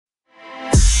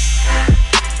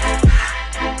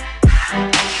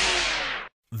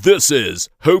This is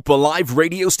Hope Alive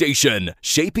Radio Station,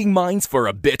 shaping minds for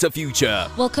a better future.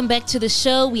 Welcome back to the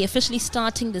show. We're officially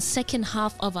starting the second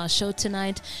half of our show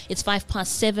tonight. It's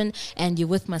 7:05 and you're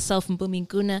with myself, Mpumi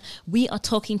Nkuna. We are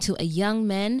talking to a young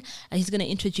man. He's going to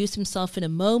introduce himself in a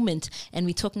moment, and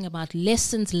we're talking about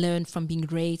lessons learned from being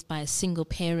raised by a single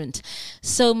parent.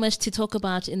 So much to talk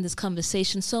about in this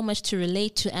conversation, so much to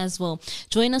relate to as well.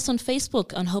 Join us on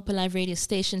Facebook on Hope Alive Radio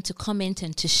Station to comment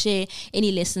and to share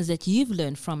any lessons that you've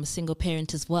learned from a single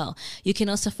parent as well. You can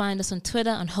also find us on Twitter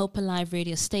on Hope Alive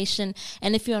Radio Station.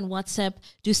 And if you're on WhatsApp,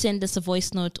 do send us a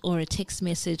voice note or a text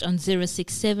message on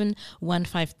 067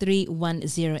 153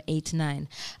 1089.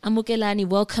 Amukelani,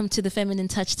 welcome to the Feminine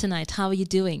Touch tonight. How are you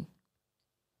doing?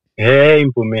 Hey,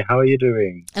 Mpumi, how are you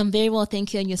doing? I'm very well,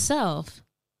 thank you. And yourself?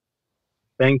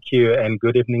 Thank you, and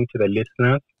good evening to the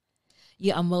listeners.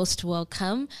 You are most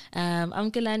welcome.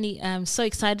 Amkelani, I'm so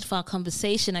excited for our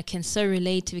conversation. I can so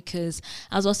relate because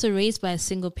I was also raised by a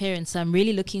single parent. So I'm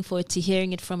really looking forward to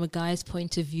hearing it from a guy's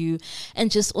point of view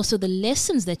and just also the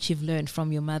lessons that you've learned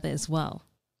from your mother as well.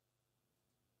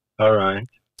 All right.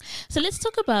 So let's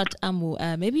talk about Amu.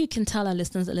 Maybe you can tell our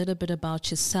listeners a little bit about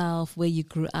yourself, where you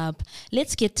grew up.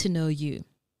 Let's get to know you.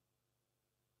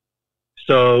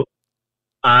 So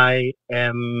I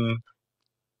am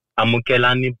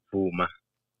Amukelani Bvuma.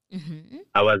 Mm-hmm.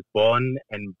 I was born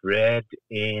and bred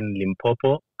in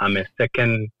Limpopo. I'm a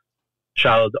second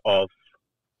child of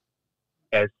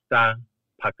Esther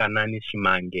Pakanani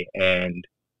Shimange and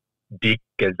Dick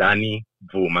Gezani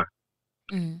Bvuma.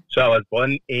 Mm. So I was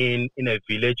born in a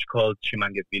village called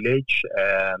Shimange Village.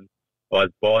 I was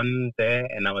born there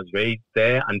and I was raised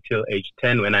there until age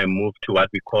 10 when I moved to what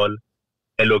we call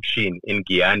Elokshin in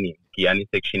Giyani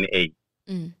Section A.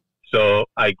 Mm. So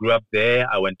I grew up there.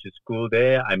 I went to school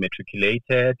there. I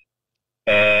matriculated,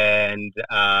 and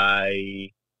I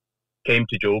came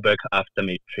to Joburg after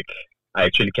matric. I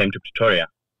actually came to Pretoria.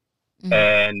 Mm.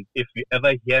 And if you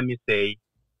ever hear me say,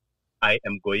 I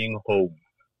am going home,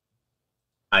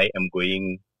 I am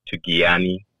going to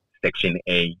Giyani Section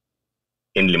A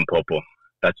in Limpopo.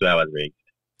 That's where I was raised.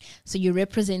 So you're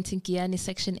representing Giyani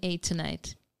Section A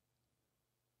tonight?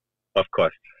 Of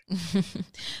course.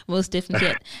 Most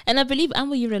definitely. And I believe,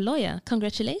 Amu, you're a lawyer.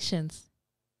 Congratulations.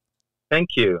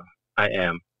 Thank you. I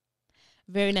am.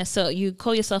 Very nice. So you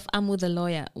call yourself Amu the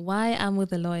lawyer. Why Amu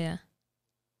the lawyer?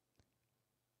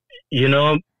 You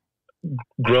know,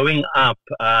 growing up,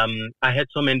 I had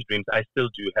so many dreams. I still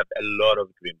do have a lot of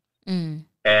dreams. Mm.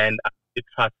 And I did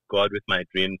trust God with my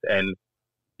dreams. And,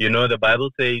 you know, the Bible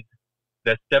says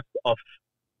the steps of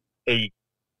a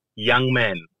young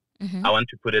man, Mm-hmm. I want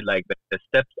to put it like that, the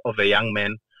steps of a young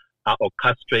man are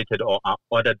orchestrated or are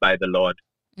ordered by the Lord.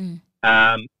 Mm.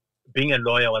 Being a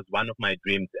lawyer was one of my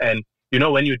dreams. And, you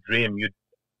know, when you dream,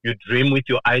 you dream with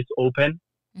your eyes open.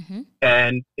 Mm-hmm.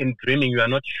 And in dreaming, you are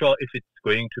not sure if it's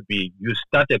going to be. You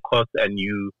start a course and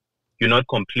you're not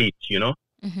complete, you know.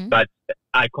 Mm-hmm. But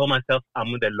I call myself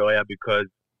Amu the lawyer because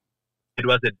it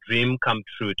was a dream come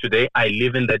true. Today, I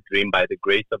live in that dream by the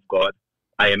grace of God.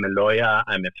 I am a lawyer.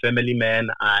 I'm a family man.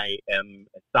 I am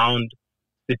a sound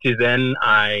citizen.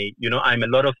 I'm a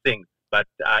lot of things. But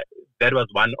that was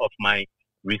one of my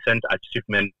recent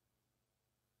achievements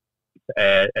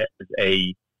as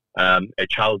a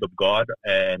child of God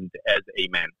and as a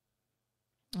man.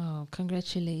 Oh,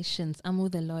 congratulations, Amu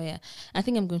the lawyer. I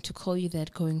think I'm going to call you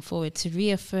that going forward to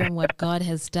reaffirm what God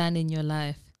has done in your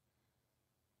life.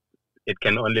 It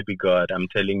can only be God. I'm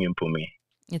telling you, Mpumi.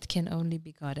 It can only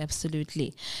be God,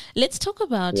 absolutely. Let's talk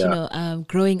about,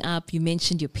 growing up. You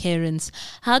mentioned your parents.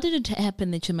 How did it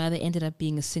happen that your mother ended up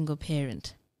being a single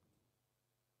parent?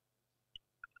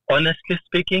 Honestly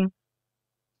speaking,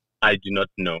 I do not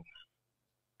know.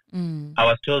 Mm. I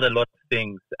was told a lot of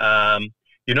things.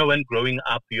 When growing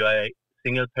up, you are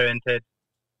single-parented,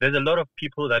 there's a lot of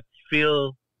people that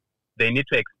feel they need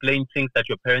to explain things that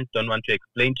your parents don't want to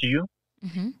explain to you.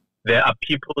 Mm-hmm. There are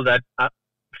people that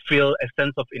feel a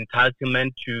sense of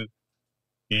entitlement to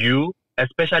you,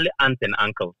 especially aunts and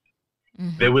uncles.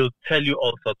 Mm-hmm. They will tell you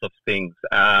all sorts of things.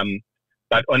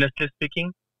 But honestly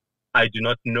speaking, I do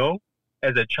not know.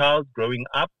 As a child growing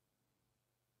up,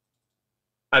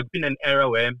 I've been in an era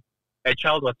where a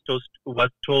child was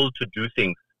told to do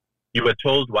things. You were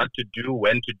told what to do,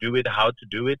 when to do it, how to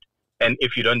do it. And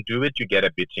if you don't do it, you get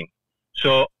a beating.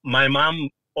 So my mom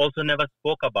also never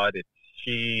spoke about it.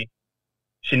 She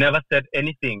never said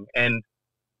anything. And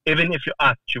even if you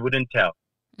asked, she wouldn't tell.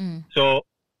 Mm. So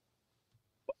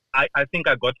I think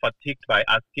I got fatigued by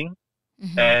asking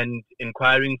and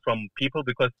inquiring from people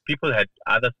because people had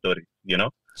other stories, you know.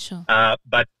 Sure.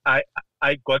 But I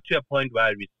got to a point where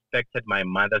I respected my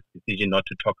mother's decision not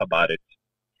to talk about it.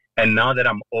 And now that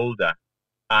I'm older,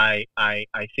 I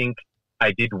think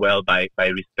I did well by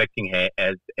respecting her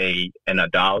as an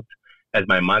adult, as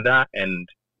my mother, and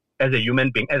as a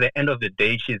human being. At the end of the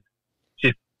day, she's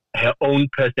her own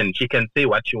person. She can say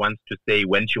what she wants to say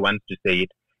when she wants to say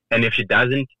it. And if she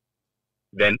doesn't,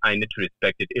 then I need to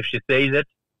respect it. If she says it,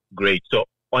 great. So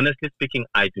honestly speaking,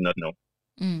 I do not know.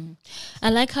 I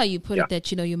like how you put it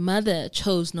that, your mother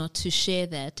chose not to share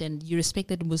that, and you respect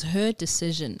that it was her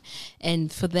decision.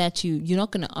 And for that, you're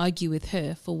not going to argue with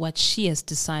her for what she has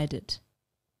decided.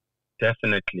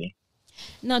 Definitely.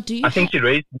 Now, do you I think she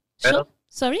raised me well. Sure?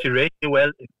 Sorry? She raised me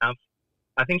well enough.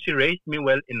 I think she raised me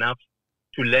well enough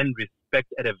to learn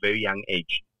respect at a very young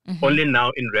age. Mm-hmm. Only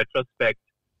now, in retrospect,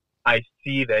 I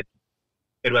see that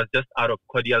it was just out of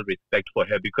cordial respect for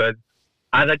her, because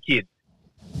other kids,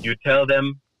 you tell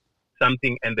them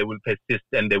something and they will persist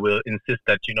and they will insist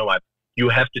that, you know what, you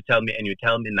have to tell me, and you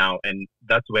tell me now. And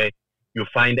that's where you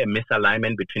find a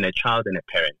misalignment between a child and a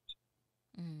parent.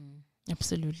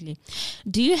 Absolutely.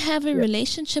 Do you have a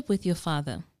relationship with your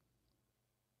father?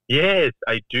 Yes,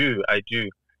 I do.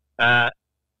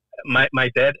 My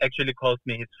dad actually calls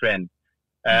me his friend.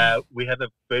 We have a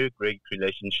very great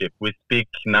relationship. We speak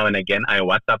now and again. I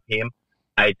WhatsApp him.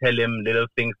 I tell him little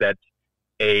things that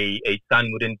a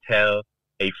son wouldn't tell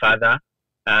a father.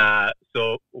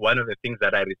 So one of the things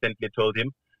that I recently told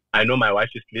him, I know my wife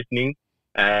is listening,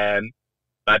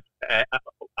 but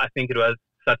I think it was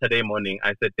Saturday morning.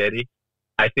 I said, Daddy,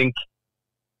 I think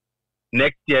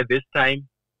next year this time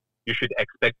you should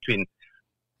expect twins.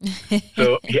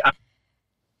 So he asked,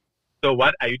 so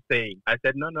what are you saying? I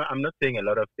said, no, I'm not saying a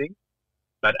lot of things,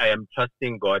 but I am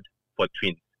trusting God for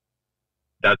twins.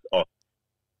 That's all.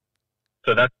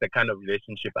 So that's the kind of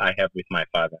relationship I have with my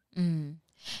father.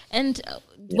 And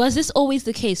was this always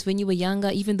the case when you were younger,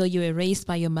 even though you were raised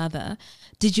by your mother?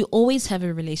 Did you always have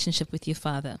a relationship with your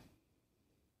father?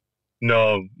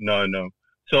 No.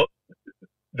 So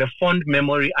the fond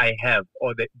memory I have,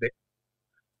 or the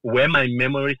where my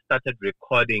memory started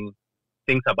recording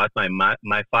things about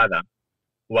my father,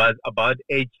 was about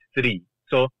age 3.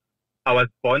 So I was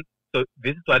born. So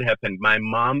this is what happened. My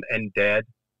mom and dad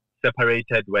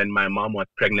separated when my mom was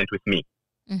pregnant with me.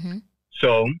 Mm-hmm.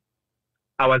 So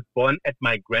I was born at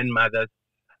my grandmother's,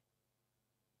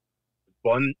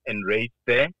 born and raised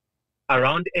there.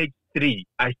 Around age 3,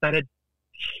 I started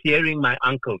hearing my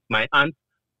uncles, my aunts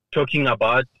talking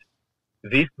about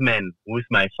this man who's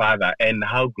my father and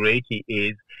how great he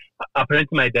is.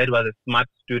 Apparently, my dad was a smart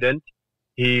student.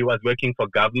 He was working for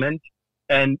government,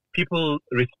 and people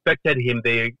respected him.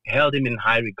 They held him in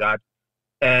high regard.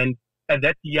 And at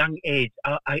that young age,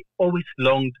 I always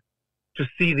longed to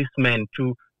see this man,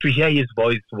 to hear his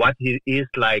voice, what he is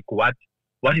like, what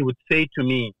he would say to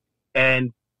me.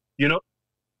 And,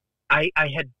 I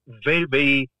had very,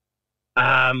 very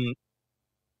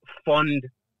fond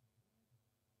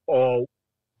or,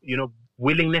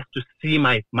 willingness to see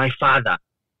my father.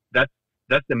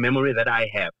 That's the memory that I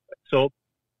have. So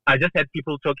I just had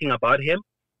people talking about him.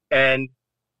 And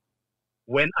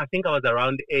when I think I was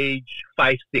around age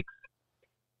 5, 6,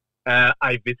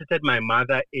 I visited my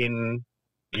mother in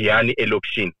Giyani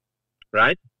Elokishin,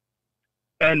 right?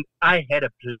 And I had a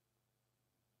plan.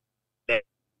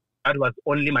 That was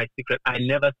only my secret. I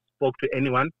never spoke to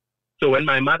anyone. So when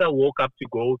my mother woke up to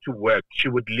go to work, she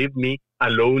would leave me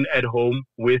alone at home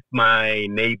with my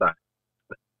neighbor.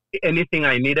 Anything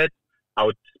I needed, I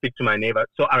would speak to my neighbor.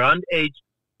 So around age,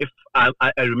 if I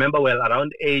remember well,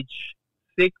 around age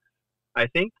 6, I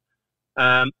think,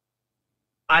 I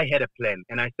had a plan.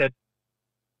 And I said,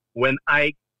 when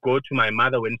I go to my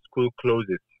mother when school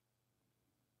closes,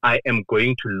 I am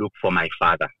going to look for my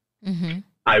father. Mm-hmm.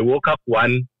 I woke up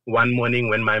one morning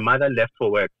when my mother left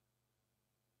for work.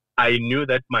 I knew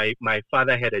that my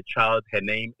father had a child. Her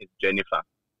name is Jennifer.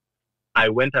 I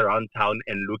went around town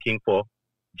and looking for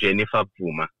Jennifer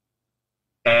Bvuma.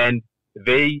 And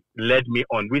they led me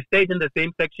on. We stayed in the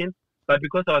same section, but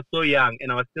because I was so young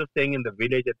and I was still staying in the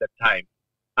village at that time,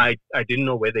 I didn't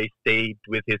know where they stayed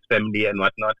with his family and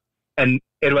whatnot. And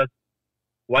it was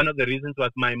one of the reasons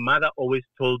was my mother always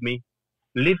told me,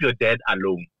 leave your dad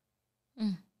alone.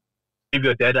 Leave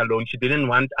your dad alone. She didn't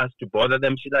want us to bother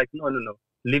them. She's like, no.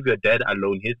 Leave your dad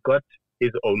alone. He's got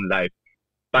his own life.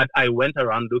 But I went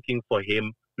around looking for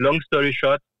him. Long story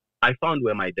short, I found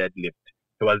where my dad lived.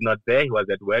 He was not there. He was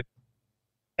at work.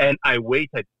 And I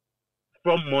waited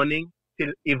from morning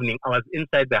till evening. I was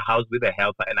inside the house with a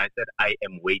helper, and I said, I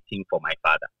am waiting for my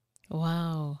father.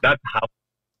 Wow. That's how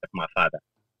I met my father.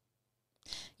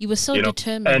 You were so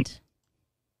determined.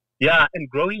 And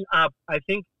growing up, I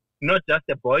think not just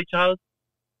a boy child,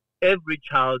 every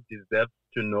child deserves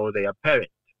to know their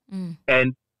parents.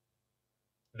 And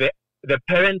the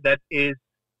parent that is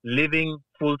living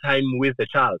full time with the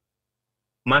child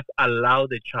must allow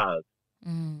the child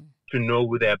to know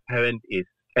who their parent is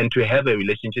and to have a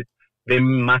relationship. They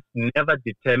must never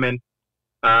determine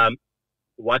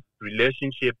what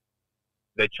relationship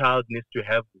the child needs to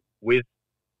have with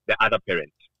the other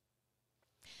parent.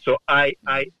 So I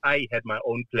had my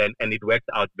own plan, and it worked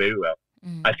out very well.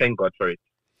 I thank God for it.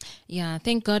 Yeah,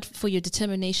 thank God for your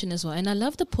determination as well. And I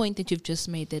love the point that you've just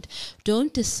made, that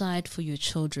don't decide for your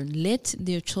children. Let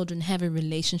their children have a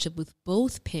relationship with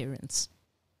both parents.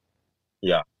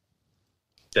 Yeah,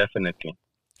 definitely.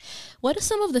 What are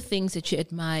some of the things that you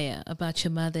admire about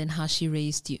your mother and how she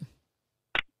raised you?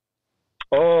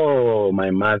 Oh,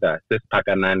 my mother, Sis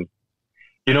Pakanani.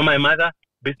 You know, my mother,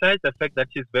 besides the fact that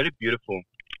she's very beautiful,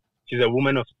 she's a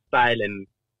woman of style and,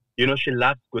 you know, she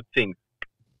loves good things.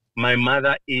 My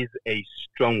mother is a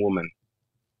strong woman.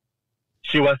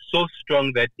 She was so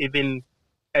strong that even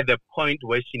at the point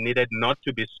where she needed not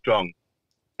to be strong,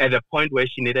 at the point where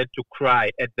she needed to cry,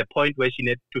 at the point where she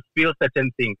needed to feel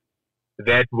certain things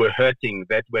that were hurting,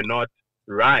 that were not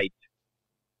right,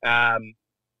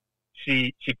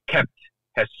 she kept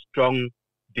her strong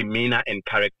demeanor and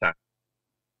character.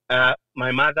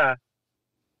 My mother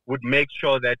would make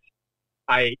sure that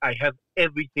I have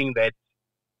everything that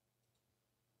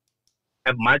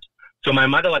have much. So my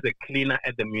mother was a cleaner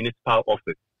at the municipal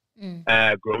office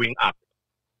growing up.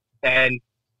 And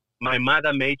my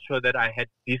mother made sure that I had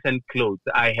decent clothes.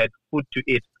 I had food to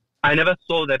eat. I never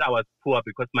saw that I was poor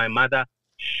because my mother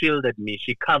shielded me.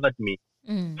 She covered me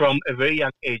from a very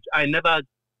young age. I never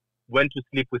went to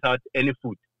sleep without any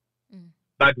food.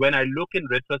 But when I look in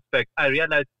retrospect, I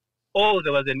realized,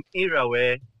 there was an era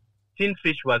where tin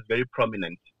fish was very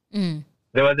prominent.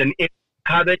 There was an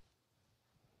cabbage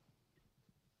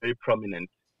very prominent.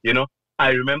 You know, I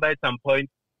remember at some point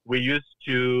we used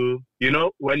to, you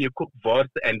know, when you cook wors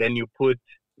and then you put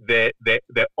the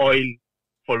oil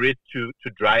for it to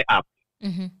dry up.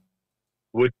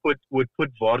 Would put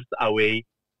wors away,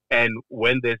 and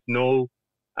when there's no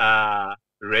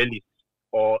relish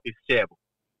or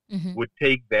isebo, would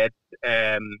take that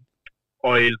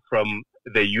oil from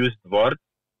the used wors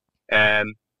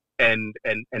and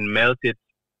melt it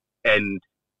and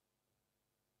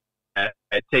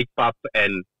take pap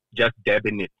and just dab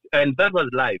in it. And that was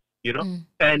life, you know,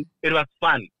 and it was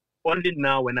fun. Only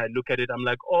now when I look at it, I'm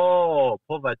like, oh,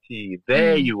 poverty,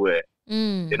 there you were,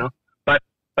 you know.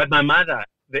 But my mother,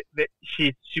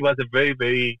 she was a very,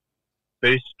 very,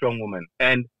 very strong woman.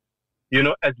 And, you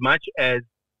know, as much as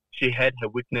she had her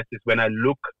weaknesses, when I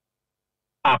look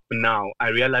up now, I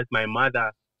realize my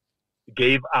mother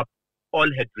gave up all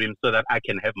her dreams so that I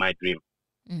can have my dream.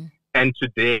 And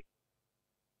today,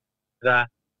 that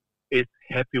is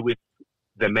happy with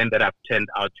the man that I've turned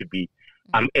out to be.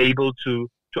 I'm able to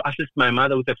assist my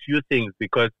mother with a few things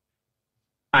because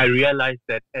I realized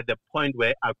that at the point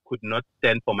where I could not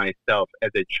stand for myself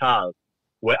as a child,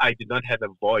 where I did not have a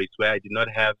voice, where I did not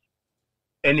have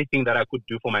anything that I could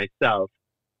do for myself,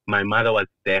 my mother was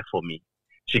there for me.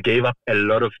 She gave up a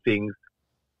lot of things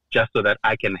just so that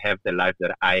I can have the life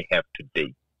that I have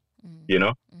today. You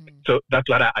know? So that's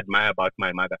what I admire about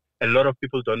my mother. A lot of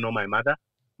people don't know my mother.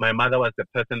 My mother was the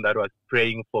person that was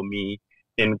praying for me,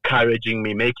 encouraging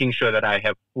me, making sure that I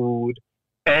have food,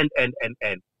 and.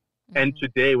 And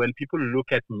today, when people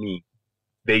look at me,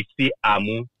 they see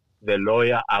Amu, the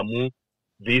lawyer, Amu,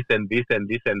 this and this and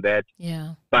this and that.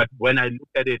 Yeah. But when I look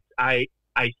at it, I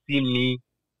see me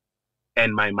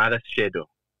and my mother's shadow.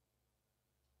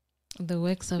 The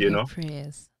works of your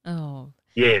prayers. Oh,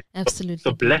 yes. Absolutely.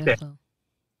 So bless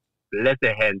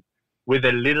her hand. With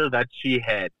the little that she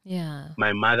had,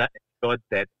 my mother thought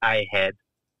that I had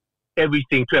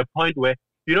everything to a point where,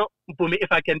 you know, for me,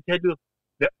 if I can tell you,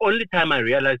 the only time I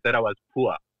realized that I was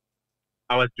poor,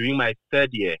 I was doing my third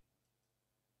year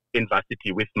in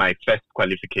varsity with my first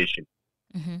qualification.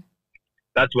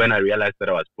 That's when I realized that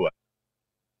I was poor.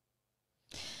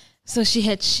 So she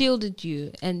had shielded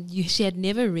you, and she had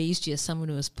never raised you as someone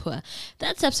who was poor.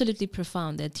 That's absolutely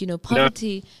profound. That, you know,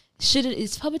 poverty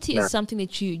is something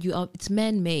that you are. It's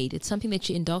man-made. It's something that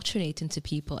you indoctrinate into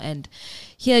people. And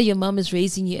here, your mom is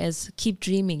raising you as keep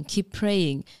dreaming, keep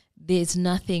praying. There's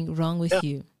nothing wrong with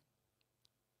you.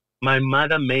 My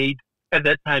mother made, at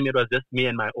that time, it was just me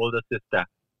and my older sister.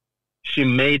 She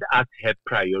made us her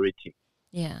priority.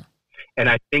 Yeah. And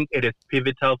I think it is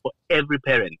pivotal for every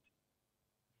parent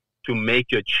to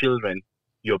make your children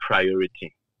your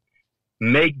priority.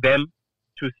 Make them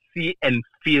to see and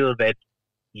feel that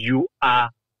you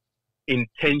are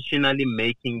intentionally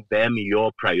making them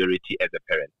your priority as a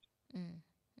parent.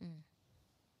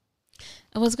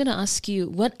 I was going to ask you,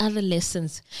 what other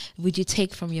lessons would you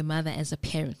take from your mother as a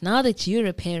parent? Now that you're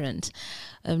a parent,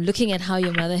 looking at how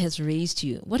your mother has raised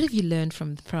you, what have you learned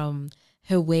from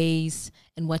her ways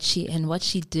and what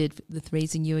she did with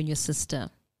raising you and your sister?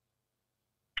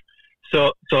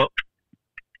 So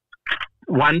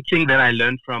one thing that I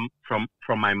learned from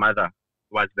my mother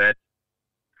was that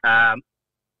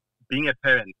being a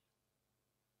parent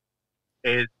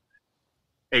is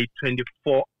a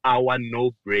 24-hour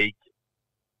no-break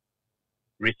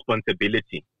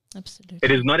responsibility. Absolutely.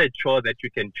 It is not a chore that you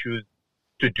can choose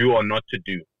to do or not to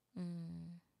do.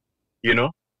 You know,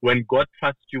 when God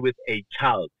trusts you with a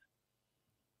child,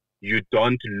 you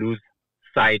don't lose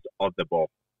sight of the ball.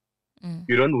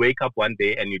 You don't wake up one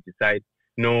day and you decide,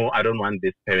 no, I don't want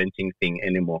this parenting thing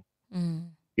anymore.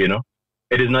 You know,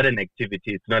 it is not an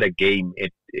activity. It's not a game.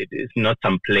 It is not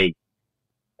some play.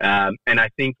 And I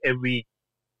think every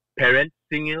parent,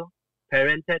 single,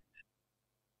 parented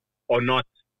or not,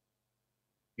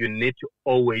 you need to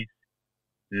always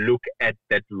look at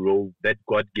that role, that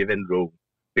God-given role,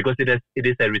 because it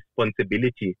is a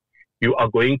responsibility. You are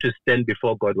going to stand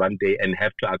before God one day and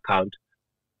have to account,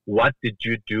 what did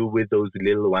you do with those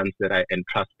little ones that I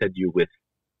entrusted you with?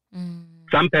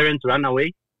 Some parents run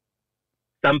away.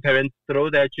 Some parents throw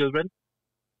their children.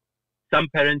 Some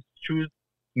parents choose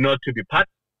not to be part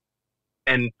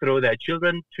and throw their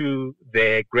children to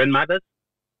their grandmothers.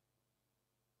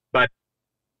 But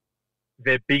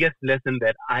the biggest lesson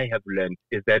that I have learned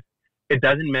is that it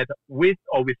doesn't matter with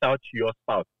or without your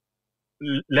spouse.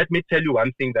 Let me tell you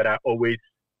one thing that I always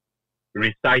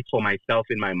recite for myself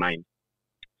in my mind.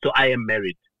 So I am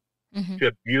married to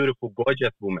a beautiful,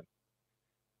 gorgeous woman.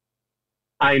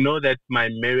 I know that my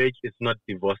marriage is not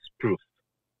divorce-proof.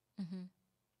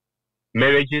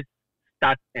 Marriages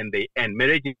start and they end.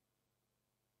 Marriage is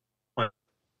a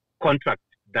contract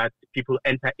that people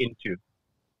enter into.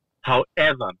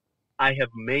 However, I have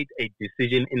made a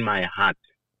decision in my heart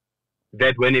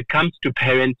that when it comes to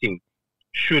parenting,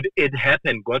 should it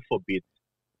happen, God forbid,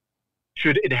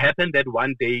 should it happen that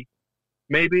one day,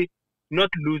 maybe not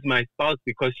lose my spouse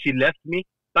because she left me,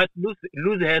 but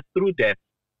lose her through death.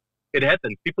 It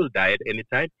happens. People die at any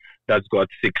time. That's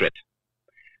God's secret.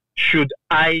 Should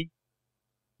I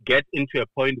get into a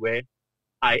point where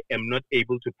I am not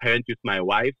able to parent with my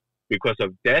wife because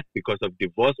of death, because of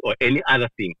divorce, or any other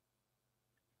thing,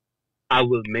 I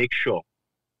will make sure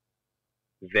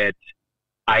that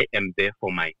I am there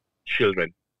for my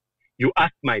children. You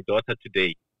ask my daughter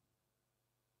today,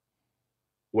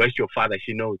 where's your father?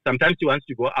 She knows. Sometimes she wants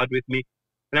to go out with me.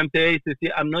 And I'm saying, hey, Sissy,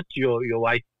 I'm not your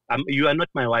wife. You are not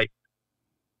my wife.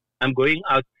 I'm going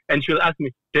out. And she'll ask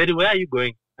me, Daddy, where are you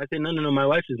going? I say, no, my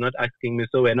wife is not asking me,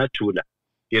 so we're not tula.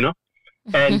 You know?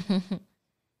 And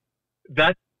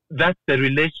that's the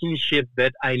relationship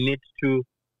that I need to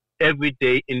every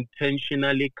day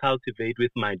intentionally cultivate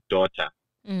with my daughter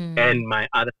and my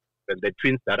other, the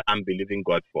twins that I'm believing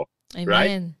God for. Amen.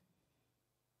 Right?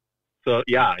 So,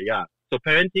 yeah. So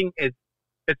parenting it's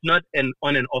not an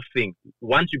on and off thing.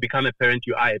 Once you become a parent,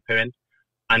 you are a parent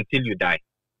until you die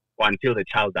or until the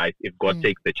child dies, if God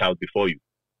takes the child before you,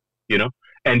 you know?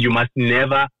 And you must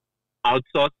never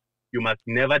outsource. You must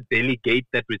never delegate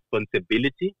that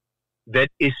responsibility. That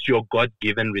is your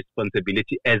God-given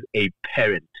responsibility as a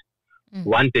parent.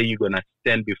 One day you're going to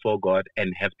stand before God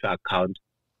and have to account,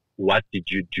 what did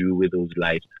you do with those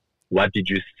lives? What did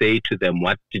you say to them?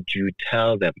 What did you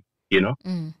tell them? You know,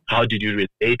 how did you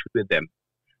relate with them?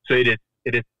 So it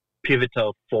is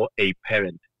pivotal for a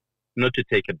parent not to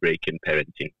take a break in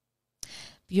parenting.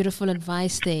 Beautiful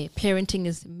advice there. Parenting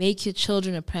is make your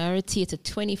children a priority. It's a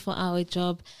 24-hour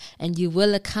job and you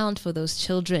will account for those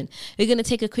children. We're going to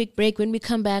take a quick break. When we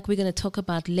come back, we're going to talk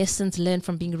about lessons learned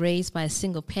from being raised by a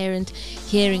single parent,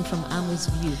 hearing from Amu's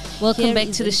view. Welcome back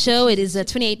to the show. It is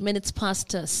 28 minutes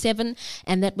past 7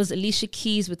 and that was Alicia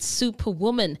Keys with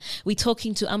Superwoman. We're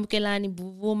talking to Amkelani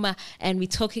Buvuma and we're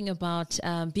talking about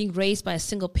being raised by a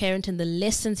single parent and the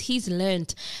lessons he's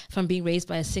learned from being raised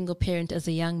by a single parent as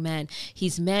a young man.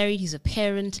 He's married, he's a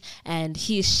parent, and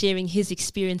he is sharing his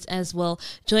experience as well.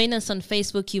 Join us on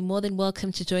Facebook. You're more than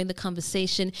welcome to join the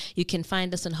conversation. You can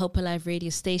find us on Hope Alive radio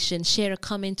station. Share a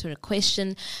comment or a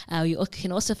question. You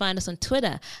can also find us on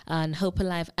Twitter on Hope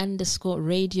Alive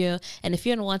 _radio. And if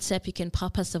you're on WhatsApp, you can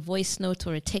pop us a voice note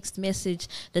or a text message.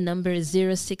 The number is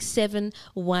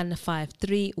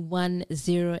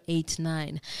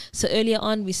 067-153-1089. So earlier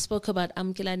on, we spoke about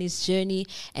Amkelani's journey,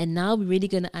 and now we're really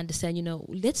going to understand,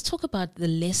 let's talk about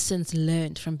the lessons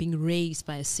learned from being raised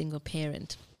by a single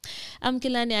parent.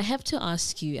 Kilani, I have to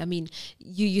ask you. I mean,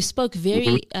 you spoke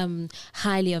very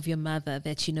highly of your mother,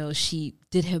 that she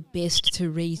did her best to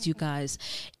raise you guys,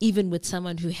 even with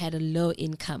someone who had a low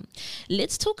income.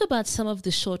 Let's talk about some of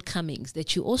the shortcomings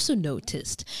that you also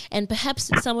noticed, and perhaps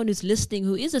someone who's listening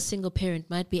who is a single parent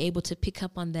might be able to pick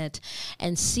up on that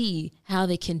and see how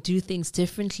they can do things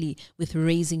differently with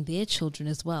raising their children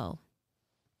as well.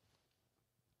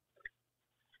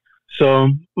 So,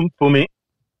 for me,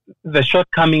 the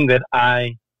shortcoming that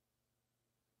I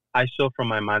saw from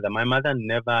my mother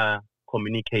never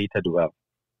communicated well.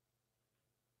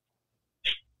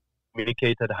 She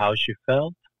communicated how she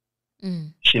felt.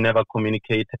 She never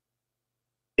communicated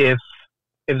if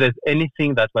there's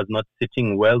anything that was not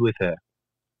sitting well with her.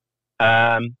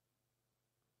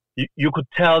 You could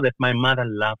tell that my mother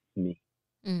loved me,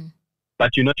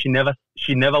 but she never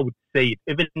would say it.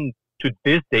 Even to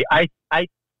this day,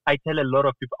 I tell a lot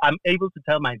of people, I'm able to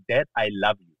tell my dad I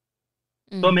love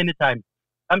you so many times,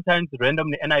 sometimes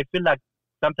randomly, and I feel like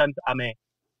sometimes I'm a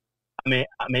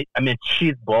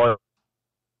cheese boy,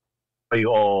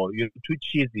 or you're too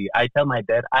cheesy. I tell my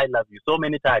dad I love you so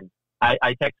many times.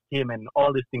 I text him and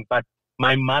all these things, but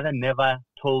my mother never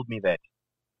told me that.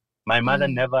 My mother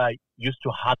never used to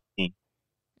hug me.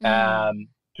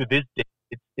 To this day,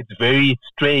 it's very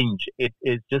strange. It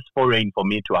is just foreign for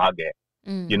me to hug her.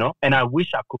 And I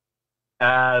wish I could.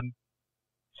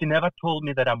 She never told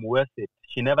me that I'm worth it.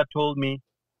 She never told me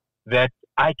that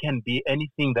I can be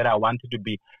anything that I wanted to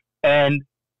be. And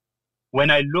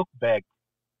when I look back,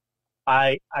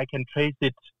 I can trace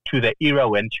it to the era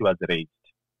when she was raised.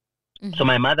 So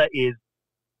my mother is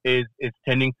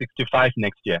turning 65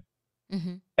 next year.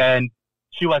 And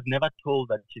she was never told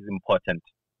that she's important.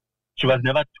 She was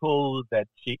never told that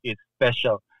she is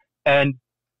special. And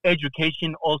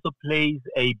education also plays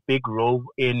a big role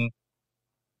in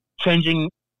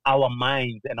changing our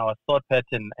minds and our thought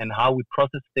pattern and how we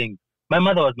process things. My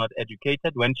mother was not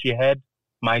educated. When she had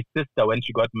my sister, when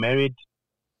she got married,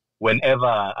 whenever,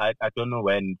 I don't know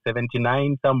when,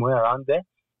 79, somewhere around there,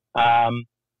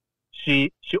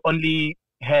 she only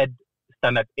had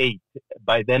standard 8.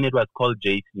 By then it was called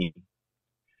JC.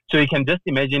 So you can just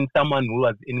imagine someone who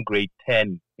was in grade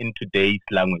 10 in today's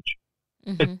language.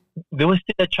 They were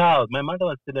still a child. My mother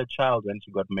was still a child when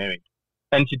she got married,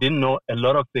 and she didn't know a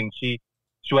lot of things. She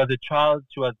was a child.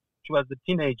 She was a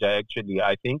teenager, actually,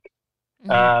 I think,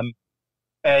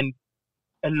 and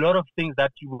a lot of things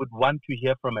that you would want to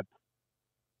hear from a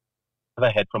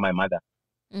mother had from my mother.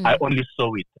 I only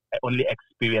saw it. I only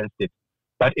experienced it,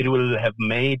 but it will have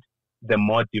made the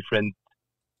more difference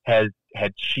had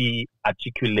she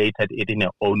articulated it in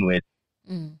her own way.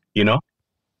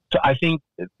 So I think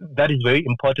that is very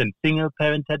important.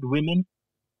 Single-parented women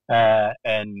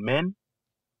and men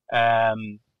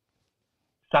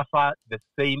suffer the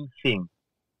same thing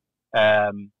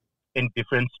in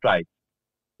different strides,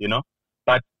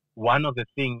 But one of the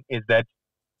things is that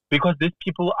because these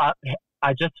people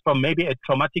are just from maybe a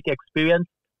traumatic experience,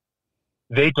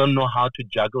 they don't know how to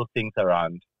juggle things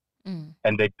around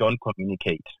and they don't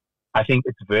communicate. I think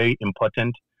it's very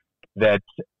important that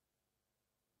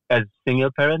as single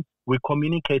parents, we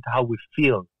communicate how we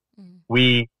feel.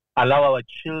 We allow our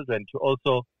children to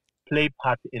also play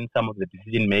part in some of the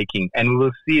decision making, and we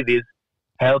will see this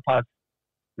help us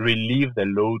relieve the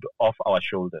load off our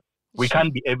shoulders. We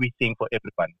can't be everything for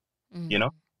everyone,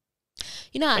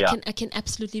 I can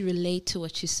absolutely relate to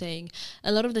what you're saying.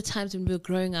 A lot of the times when we were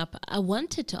growing up, I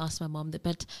wanted to ask my mom that,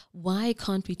 but why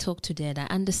can't we talk to dad? I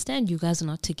understand you guys are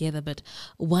not together, but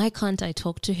why can't I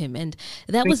talk to him? And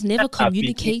that was never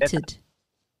communicated.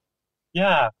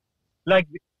 Yeah, like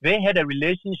they had a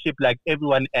relationship like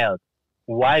everyone else.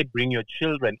 Why bring your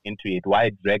children into it?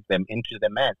 Why drag them into the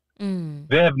mess?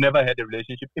 They have never had a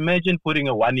relationship. Imagine putting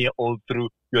a 1-year-old through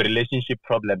your relationship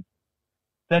problem.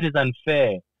 That is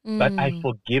unfair. But I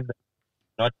forgive them,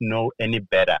 not know any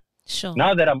better. Sure.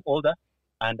 Now that I'm older,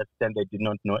 I understand they did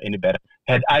not know any better.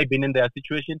 Had I been in their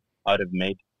situation, I would have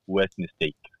made worse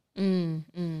mistakes. And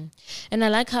I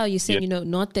like how you say,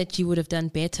 not that you would have done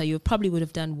better, you probably would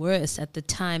have done worse at the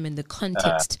time and the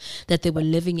context that they were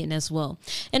living in as well.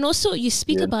 And also you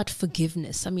speak about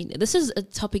forgiveness. I mean, this is a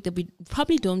topic that we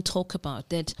probably don't talk about,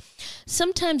 that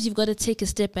sometimes you've got to take a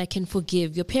step back and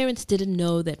forgive. Your parents didn't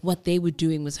know that what they were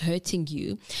doing was hurting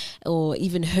you or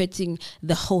even hurting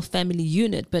the whole family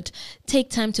unit, but take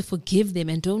time to forgive them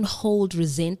and don't hold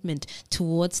resentment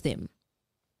towards them.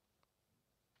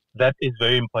 That is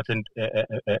very important,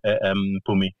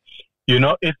 Pumi.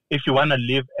 If you want to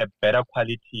live a better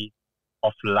quality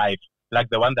of life, like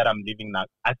the one that I'm living now,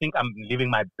 I think I'm living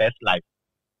my best life.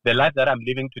 The life that I'm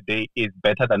living today is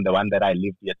better than the one that I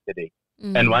lived yesterday.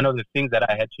 And one of the things that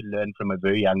I had to learn from a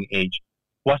very young age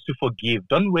was to forgive.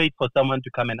 Don't wait for someone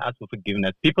to come and ask for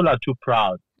forgiveness. People are too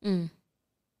proud. Please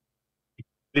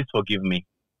forgive me.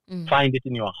 Find it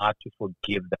in your heart to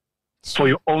forgive them. For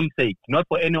your own sake, not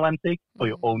for anyone's sake, for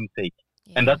your own sake.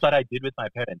 Yeah. And that's what I did with my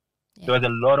parents. Yeah. There was a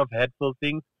lot of hurtful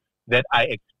things that I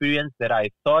experienced, that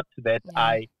I thought that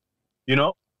I,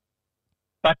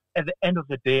 but at the end of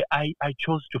the day, I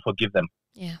chose to forgive them.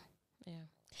 Yeah.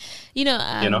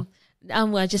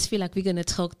 I just feel like we're going to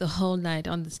talk the whole night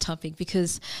on this topic,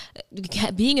 because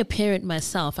being a parent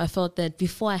myself, I felt that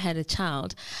before I had a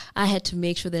child, I had to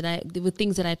make sure that there were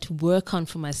things that I had to work on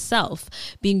for myself.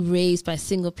 Being raised by a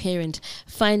single parent,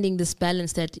 finding this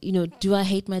balance that, do I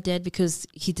hate my dad because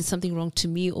he did something wrong to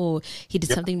me, or he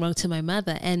did something wrong to my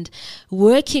mother? And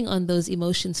working on those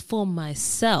emotions for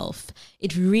myself,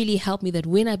 it really helped me that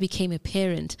when I became a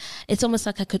parent, it's almost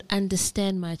like I could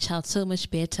understand my child so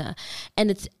much better.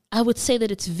 And I would say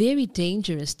that it's very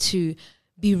dangerous to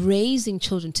be raising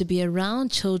children, to be around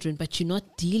children, but you're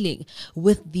not dealing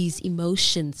with these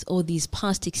emotions or these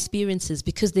past experiences,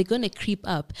 because they're going to creep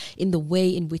up in the way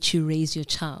in which you raise your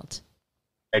child.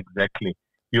 Exactly.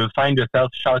 You'll find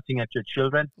yourself shouting at your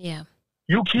children. Yeah.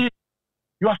 You kids,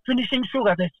 you are finishing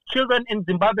sugar. There's children in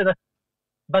Zimbabwe that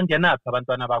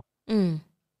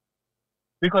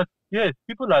because, yes,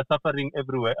 people are suffering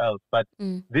everywhere else, but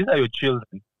these are your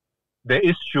children. There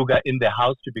is sugar in the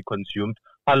house to be consumed.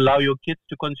 Allow your kids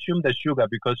to consume the sugar,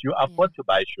 because you afford to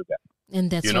buy sugar.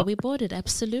 And that's why we bought it,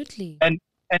 absolutely. And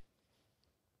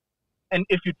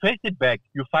if you trace it back,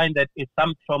 you find that it's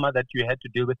some trauma that you had to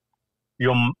deal with.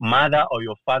 Your mother or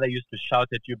your father used to shout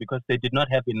at you because they did not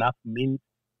have enough means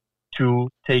to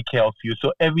take care of you.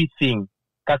 So everything,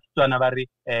 everything,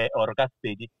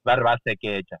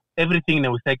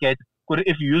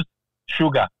 if you use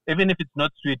sugar, even if it's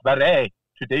not sweet, but hey,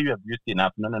 today you have used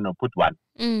enough. No, put one.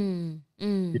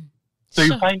 So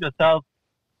you find yourself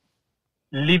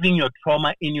leaving your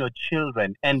trauma in your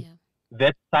children, and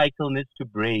that cycle needs to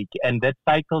break, and that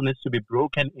cycle needs to be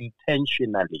broken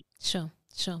intentionally. Sure.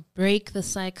 Break the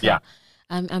cycle. Yeah.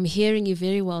 I'm hearing you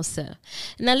very well, sir.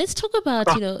 Now let's talk about,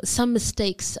 some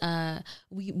mistakes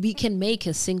we can make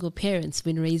as single parents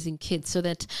when raising kids, so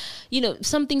that,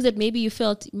 some things that maybe you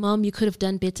felt, Mom, you could have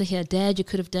done better here, Dad, you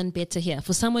could have done better here.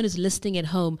 For someone who's listening at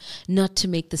home, not to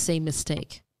make the same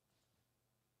mistake.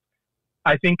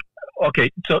 I think,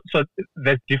 so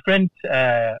there's different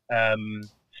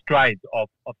strides of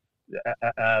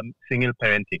single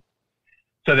parenting.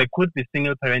 So there could be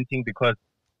single parenting because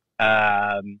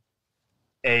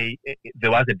there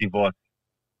was a divorce,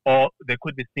 or there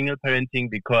could be single parenting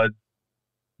because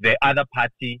the other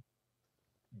party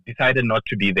decided not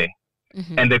to be there.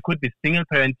 And there could be single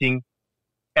parenting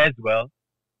as well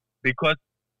because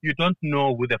you don't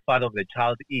know who the father of the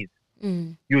child is.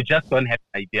 You just don't have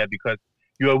an idea because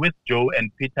you are with Joe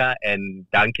and Peter and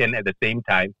Duncan at the same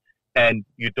time, and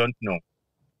you don't know.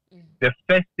 The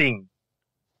first thing,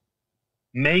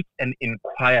 make an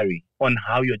inquiry on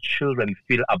how your children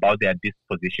feel about their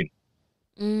disposition.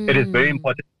 It is very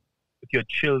important with your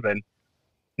children.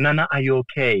 Nana, are you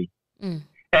okay?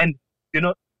 And,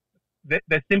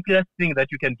 the simplest thing that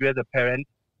you can do as a parent,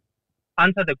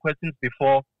 answer the questions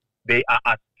before they are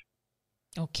asked.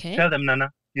 Okay. Tell them, Nana,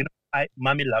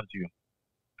 Mommy loves you.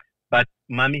 But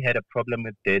Mommy had a problem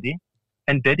with Daddy,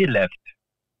 and Daddy left.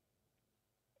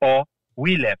 Or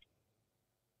we left.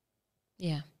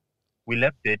 Yeah. We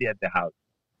left Daddy at the house.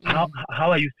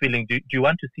 How are you feeling? Do you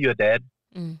want to see your dad?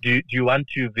 Do you want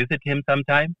to visit him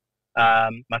sometime?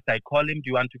 Must I call him? Do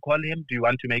you want to call him? Do you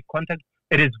want to make contact?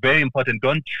 It is very important.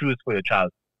 Don't choose for your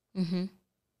child.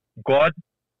 God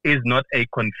is not a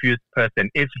confused person.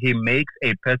 If he makes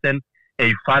a person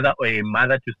a father or a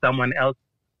mother to someone else,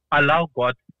 allow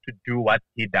God to do what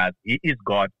he does. He is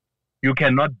God. You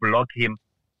cannot block him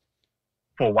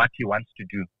for what he wants to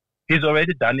do. He's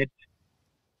already done it.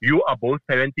 You are both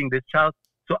parenting this child,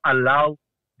 so allow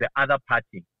the other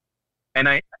party. And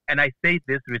I say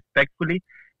this respectfully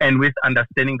and with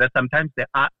understanding that sometimes there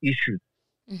are issues.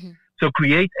 So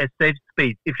create a safe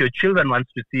space. If your children want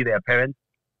to see their parents,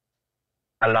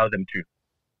 allow them to.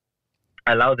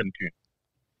 Allow them to.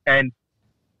 And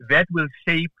that will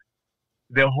shape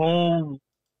the whole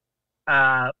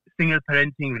single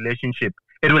parenting relationship.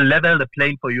 It will level the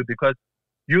playing for you because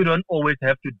you don't always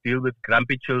have to deal with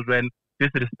grumpy children,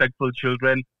 disrespectful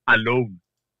children alone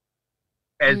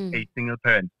as a single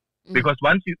parent. Because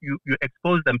once you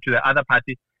expose them to the other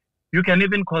party, you can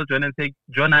even call John and say,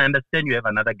 John, I understand you have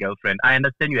another girlfriend. I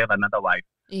understand you have another wife.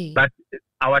 But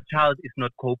our child is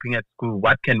not coping at school.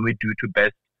 What can we do to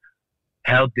best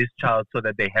help this child so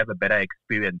that they have a better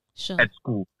experience at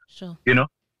school? Sure. You know,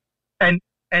 and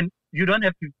you don't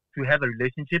have to have a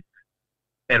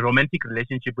romantic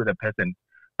relationship with a person.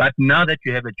 But now that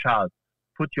you have a child,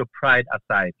 put your pride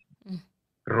aside,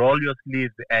 roll your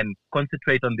sleeves and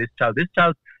concentrate on this child.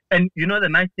 And you know, the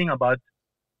nice thing about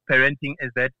parenting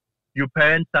is that you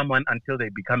parent someone until they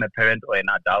become a parent or an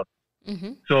adult.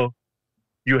 Mm-hmm. So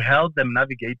you help them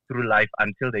navigate through life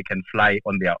until they can fly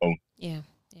on their own. Yeah.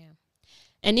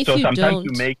 And if so you sometimes don't,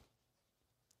 you make,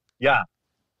 yeah.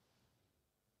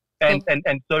 And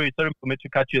sorry for me to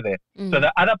cut you there. So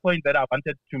the other point that I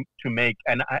wanted to make,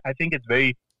 and I think it's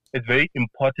very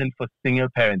important for single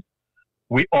parents.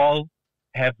 We all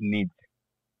have needs.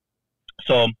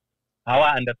 So how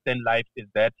I understand life is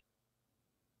that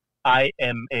I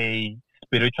am a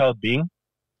spiritual being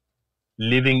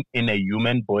living in a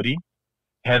human body,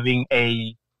 having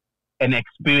an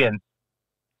experience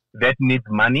that needs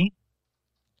money.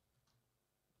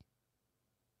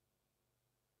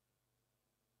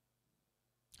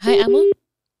 Hi, Amo.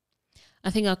 I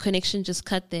think our connection just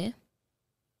cut there.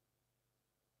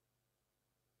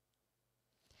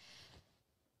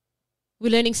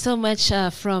 We're learning so much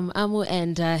from Amu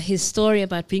and his story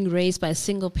about being raised by a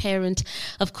single parent.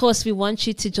 Of course, we want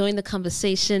you to join the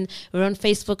conversation. We're on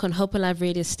Facebook on Hope Alive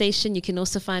Radio Station. You can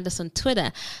also find us on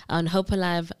Twitter on Hope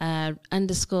Alive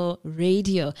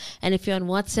 _radio. And if you're on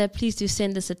WhatsApp, please do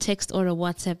send us a text or a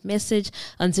WhatsApp message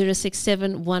on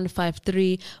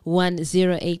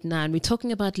 067-153-1089. We're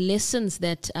talking about lessons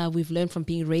that we've learned from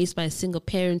being raised by a single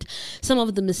parent, some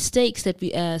of the mistakes that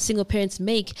we single parents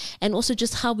make, and also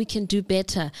just how we can do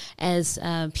better as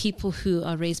people who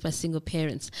are raised by single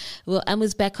parents. Well,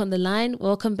 Amu's back on the line.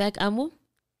 Welcome back, Amu.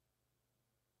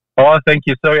 Oh, thank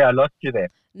you. Sorry, I lost you there.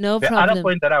 No the problem. Other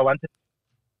point that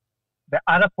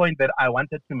I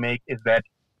wanted to make is that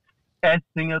as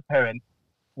single parents,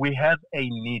 we have a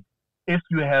need. If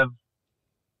you have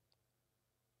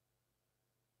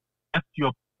left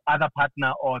your other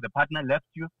partner or the partner left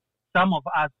you, some of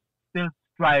us still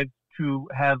strive to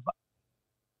have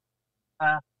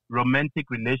romantic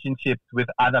relationships with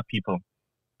other people.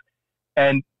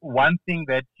 And one thing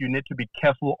that you need to be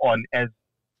careful on as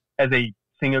a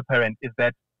single parent is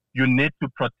that you need to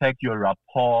protect your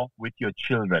rapport with your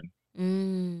children.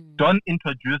 Don't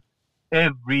introduce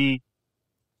every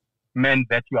man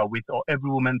that you are with or every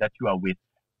woman that you are with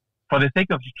for the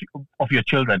sake of your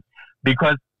children.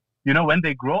 Because, you know, when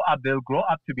they grow up, they'll grow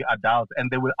up to be adults and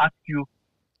they will ask you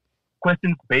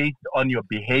questions based on your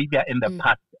behavior in the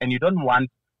past. And you don't want,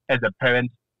 as a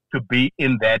parent, to be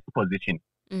in that position.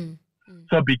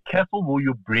 So be careful who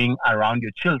you bring around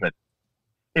your children.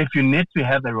 If you need to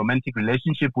have a romantic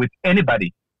relationship with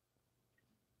anybody,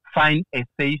 find a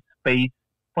safe space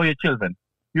for your children.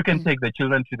 You can take the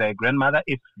children to their grandmother.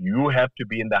 If you have to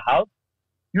be in the house,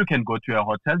 you can go to a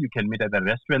hotel, you can meet at a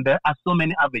restaurant. There are so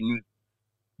many avenues.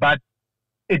 But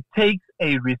it takes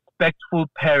a respectful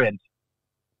parent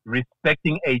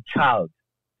respecting a child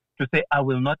to say, I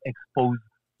will not expose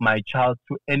my child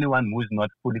to anyone who is not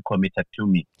fully committed to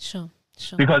me. Sure.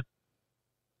 Because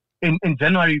in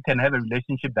January, you can have a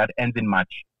relationship that ends in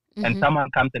March. And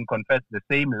someone comes and confesses the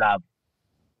same love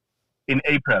in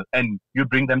April, and you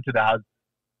bring them to the house.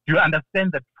 Do you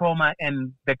understand the trauma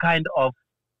and the kind of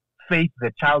faith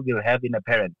the child will have in a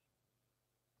parent?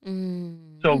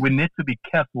 So we need to be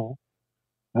careful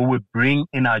who we bring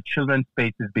in our children's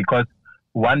spaces, because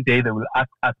one day they will ask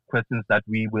us questions that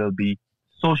we will be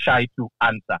so shy to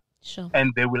answer. Sure.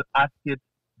 And they will ask it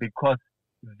because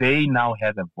they now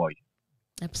have a voice.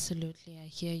 Absolutely. I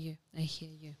hear you.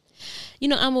 You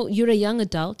know, Amo, you're a young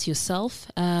adult yourself.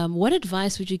 What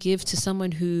advice would you give to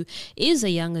someone who is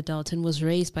a young adult and was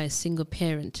raised by a single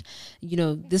parent? You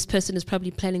know, this person is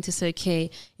probably planning to say, okay,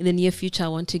 in the near future, I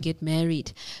want to get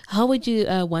married. How would you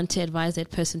want to advise that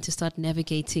person to start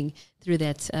navigating through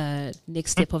that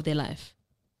next step of their life?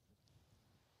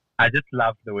 I just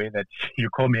love the way that you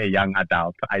call me a young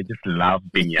adult. I just love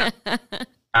being young.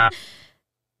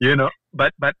 You know,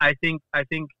 but I think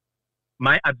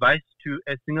my advice to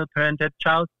a single parented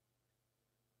child: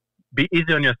 be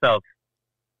easy on yourself.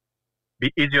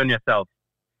 Be easy on yourself.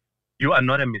 You are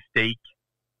not a mistake.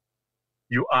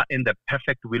 You are in the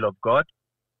perfect will of God.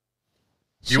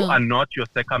 Sure. You are not your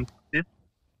circumstances.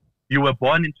 You were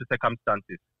born into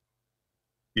circumstances.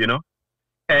 You know,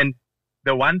 and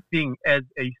the one thing as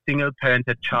a single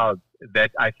parented child that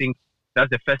I think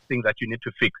that's the first thing that you need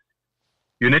to fix.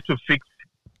 You need to fix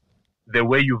the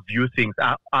way you view things.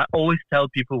 I always tell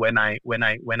people when I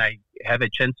have a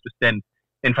chance to stand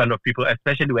in front of people,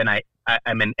 especially when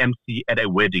I'm an MC at a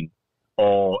wedding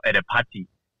or at a party,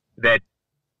 that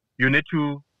you need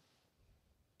to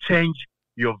change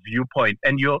your viewpoint,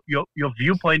 and your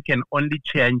viewpoint can only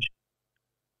change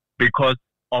because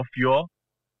of your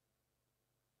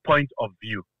point of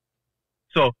view.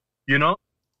 So,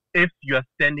 if you are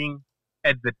standing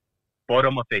at the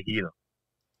bottom of a hill,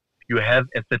 you have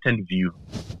a certain view.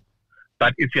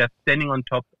 But if you are standing on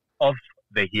top of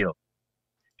the hill,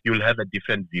 you'll have a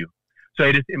different view. So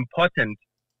it is important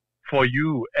for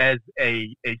you as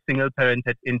a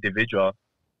single-parented individual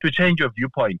to change your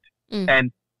viewpoint.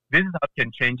 And this is how you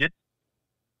can change it.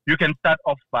 You can start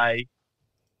off by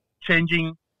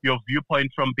changing your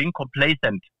viewpoint from being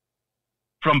complacent,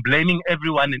 from blaming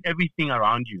everyone and everything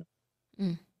around you,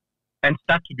 and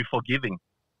start to be forgiving,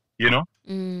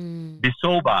 Be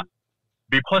sober,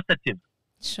 be positive.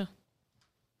 Sure.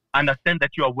 Understand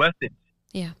that you are worth it.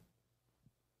 Yeah.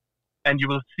 And you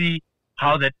will see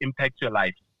how that impacts your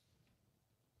life.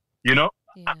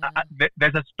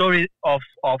 There's a story of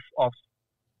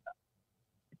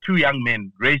two young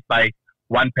men raised by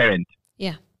one parent.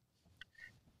 Yeah.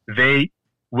 They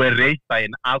were raised by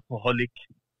an alcoholic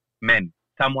man,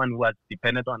 someone who was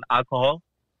dependent on alcohol.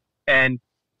 And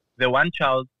the one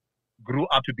child grew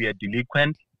up to be a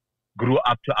delinquent, grew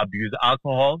up to abuse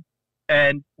alcohol.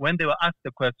 And when they were asked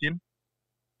the question,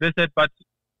 they said, but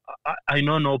I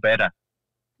know no better.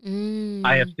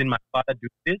 I have seen my father do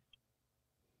this,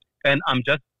 and I'm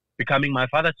just becoming my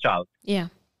father's child. Yeah.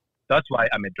 That's why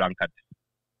I'm a drunkard.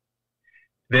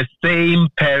 The same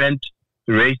parent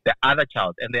raised the other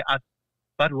child, and they asked,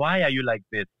 but why are you like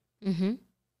this? Mm-hmm.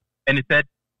 And he said,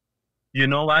 you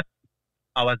know what?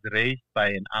 I was raised by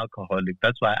an alcoholic.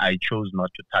 That's why I chose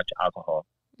not to touch alcohol.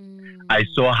 I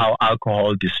saw how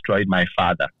alcohol destroyed my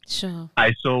father. Sure.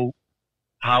 I saw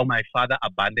how my father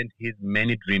abandoned his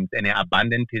many dreams and he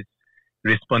abandoned his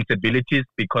responsibilities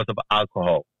because of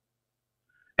alcohol.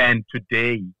 And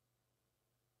today,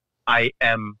 I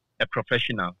am a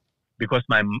professional because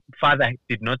my father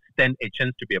did not stand a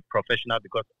chance to be a professional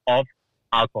because of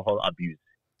alcohol abuse.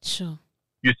 Sure.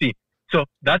 You see, so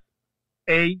that's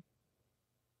a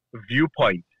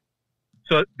viewpoint.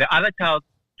 So the other child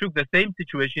took the same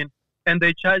situation and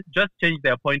they just changed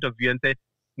their point of view and said,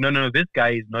 no, this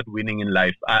guy is not winning in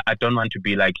life. I don't want to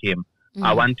be like him.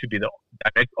 I want to be the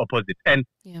direct opposite. And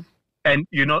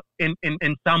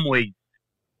in some ways,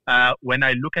 when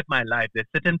I look at my life, there's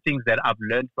certain things that I've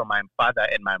learned from my father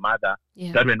and my mother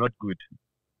that were not good.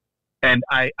 And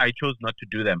I chose not to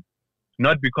do them.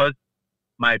 Not because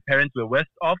my parents were worse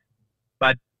off,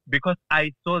 but because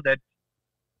I saw that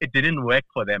it didn't work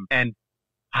for them. And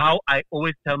how I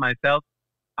always tell myself,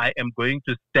 I am going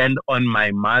to stand on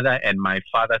my mother and my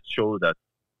father's shoulders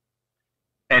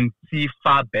and see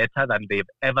far better than they've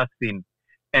ever seen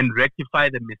and rectify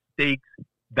the mistakes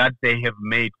that they have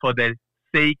made for the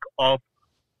sake of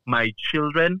my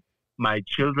children, my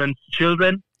children's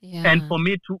children, and for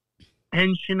me to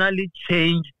intentionally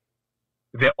change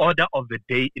the order of the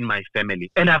day in my family.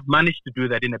 And I've managed to do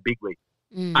that in a big way.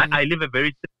 I live a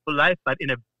very simple life, but in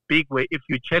a big way. If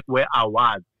you check where I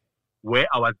was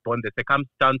born, the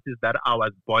circumstances that I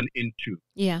was born into,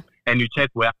 and you check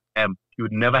where I am, you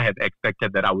would never have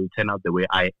expected that I will turn out the way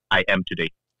I am today.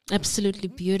 Absolutely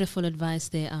beautiful advice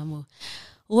there, Amo.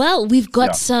 Well, we've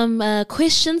got some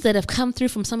questions that have come through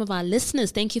from some of our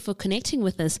listeners. Thank you for connecting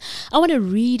with us. I want to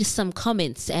read some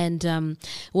comments. And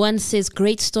one says,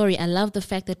 great story. I love the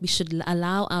fact that we should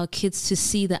allow our kids to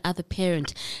see the other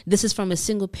parent. This is from a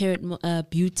single parent,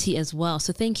 Beauty, as well.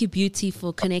 So thank you, Beauty,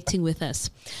 for connecting with us.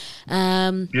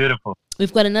 Beautiful.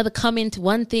 We've got another comment.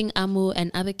 One thing Amu and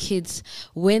other kids,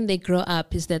 when they grow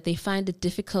up, is that they find it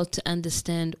difficult to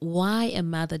understand why a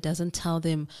mother doesn't tell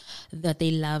them that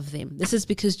they love them. This is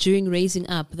because during raising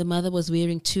up, the mother was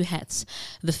wearing two hats.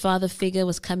 The father figure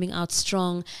was coming out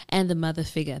strong and the mother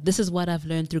figure. This is what I've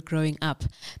learned through growing up.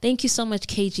 Thank you so much,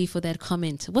 KG, for that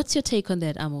comment. What's your take on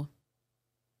that, Amu?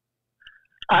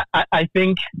 I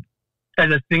think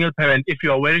as a single parent, if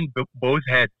you are wearing both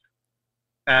hats,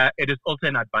 it is also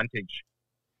an advantage.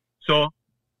 So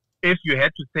if you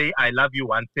had to say, I love you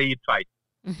once, say it twice.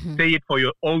 Mm-hmm. Say it for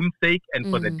your own sake and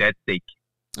for the dad's sake.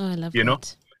 Oh, I love that. Know,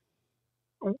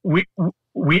 we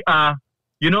are,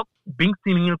 being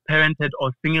single parented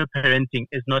or single parenting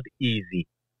is not easy.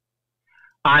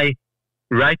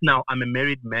 Right now, I'm a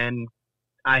married man.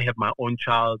 I have my own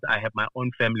child. I have my own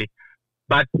family.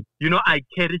 But, I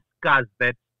carry scars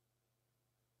that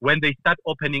when they start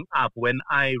opening up, when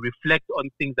I reflect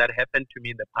on things that happened to me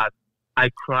in the past, I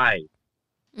cry.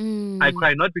 I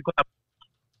cry not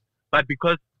but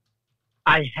because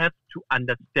I have to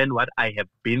understand what I have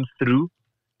been through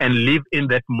and live in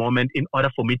that moment in order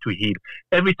for me to heal.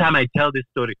 Every time I tell this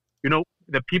story,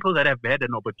 the people that have had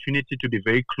an opportunity to be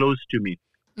very close to me,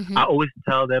 Mm-hmm. I always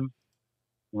tell them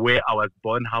where I was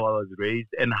born, how I was raised,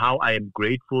 and how I am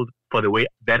grateful for the way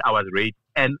that I was raised,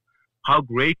 and how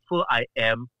grateful I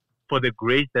am for the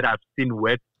grace that I've seen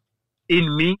work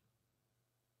in me,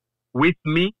 with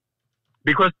me,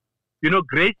 because,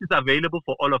 grace is available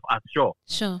for all of us, sure.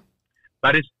 Sure.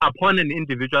 But it's upon an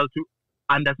individual to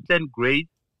understand grace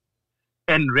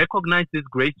and recognize this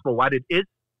grace for what it is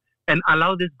and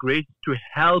allow this grace to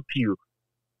help you.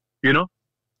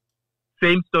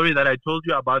 Same story that I told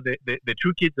you about the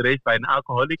two kids raised by an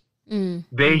alcoholic.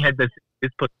 They had this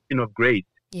position of grace.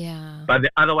 Yeah. But the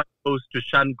other one chose to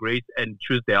shun grace and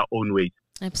choose their own ways.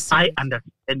 Absolutely. I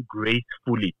understand grace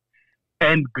fully.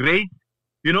 And grace,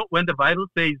 when the Bible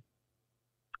says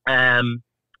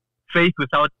faith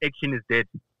without action is dead,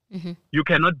 Mm-hmm. you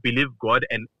cannot believe God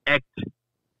and act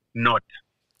not.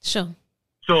 Sure.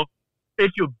 So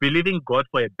if you believe in God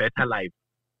for a better life,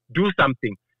 do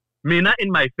something. Mina,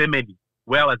 in my family,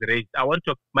 where I was raised,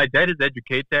 my dad is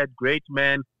educated, great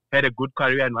man, had a good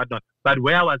career and whatnot. But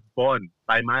where I was born,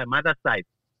 by my mother's side,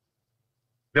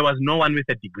 there was no one with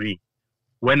a degree.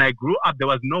 When I grew up, there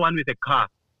was no one with a car.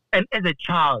 And as a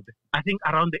child, I think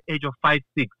around the age of 5,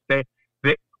 6,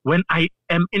 when I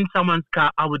am in someone's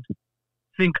car, I would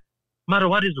think, Mara,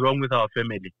 what is wrong with our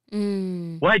family?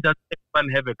 Why does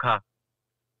everyone have a car?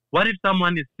 What if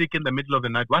someone is sick in the middle of the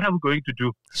night? What are we going to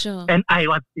do? Sure. And I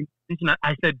was intentional.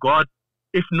 I said, God,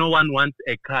 if no one wants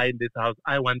a car in this house,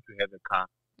 I want to have a car.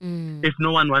 If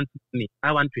no one wants money,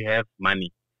 I want to have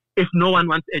money. If no one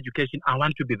wants education, I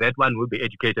want to be that one who will be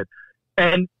educated.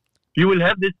 And you will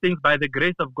have these things by the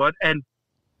grace of God, and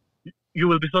you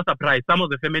will be so surprised. Some of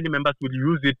the family members will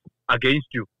use it against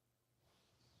you.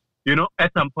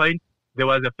 At some point, there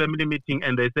was a family meeting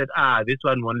and they said, this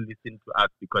one won't listen to us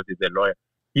because he's a lawyer.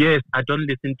 Yes, I don't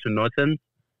listen to nonsense.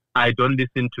 I don't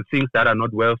listen to things that are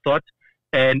not well thought,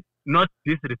 and not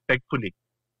disrespectfully.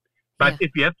 But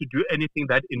if you have to do anything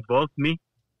that involves me,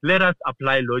 let us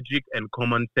apply logic and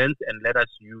common sense, and let us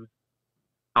use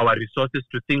our resources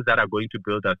to things that are going to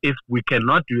build us. If we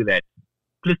cannot do that,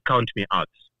 please count me out.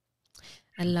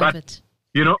 I love it.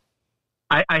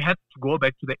 I have to go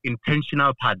back to the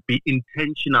intentional part. Be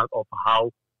intentional of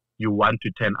how you want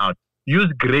to turn out.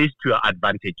 Use grace to your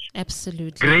advantage.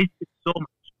 Absolutely. Grace is so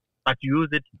much, but use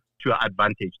it to your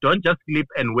advantage. Don't just sleep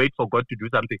and wait for God to do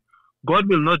something. God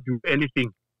will not do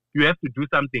anything. You have to do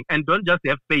something. And don't just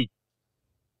have faith.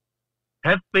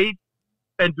 Have faith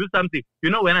and do something.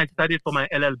 When I studied for my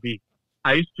LLB,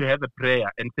 I used to have a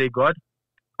prayer and say, God,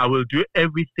 I will do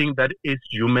everything that is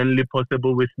humanly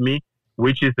possible with me,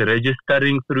 which is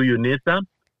registering through UNISA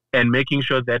and making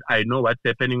sure that I know what's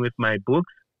happening with my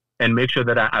books, and make sure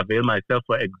that I avail myself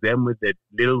for exam with the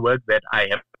little work that I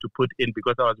have to put in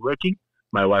because I was working.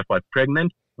 My wife was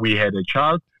pregnant. We had a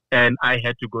child, and I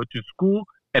had to go to school,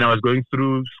 and I was going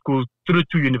through school, through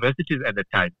 2 universities at the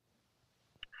time.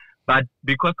 But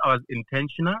because I was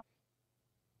intentional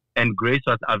and grace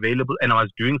was available and I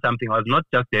was doing something, I was not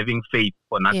just having faith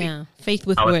for nothing. Yeah, faith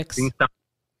with I was works. doing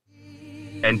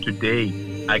something. And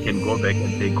today I can go back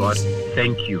and say, God,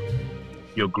 thank you.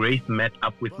 Your grace met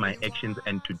up with my actions,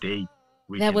 and today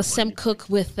that was Sam Cooke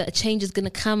with Change is Gonna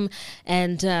Come.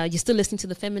 And you're still listening to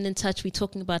The Feminine Touch. We're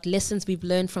talking about lessons we've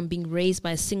learned from being raised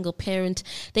by a single parent.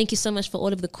 Thank you so much for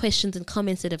all of the questions and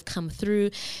comments that have come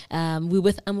through. We're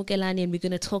with Amukelani, and we're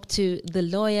going to talk to the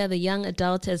lawyer, the young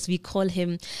adult as we call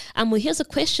him. Here's a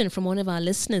question from one of our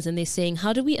listeners, and they're saying,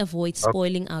 how do we avoid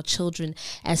spoiling our children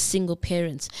as single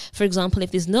parents? For example,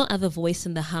 if there's no other voice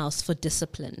in the house for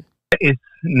discipline. There is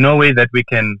no way that we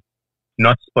can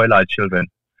not spoil our children.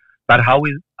 But how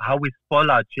we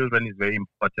spoil our children is very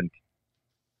important.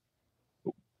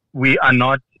 We are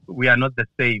not the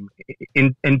same.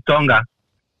 In Tonga,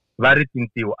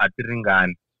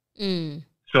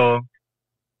 so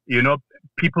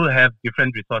people have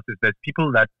different resources. There's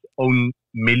people that own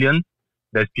millions.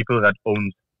 There's people that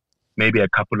own maybe a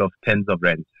couple of tens of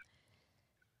rands.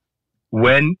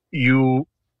 When you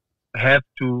have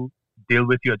to deal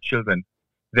with your children,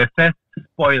 the first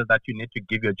spoil that you need to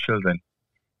give your children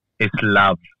is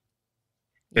love.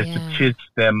 Is to teach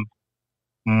them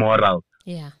morals.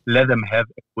 Yeah. Let them have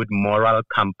a good moral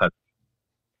compass.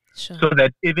 Sure. So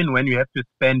that even when you have to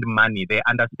spend money, they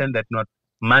understand that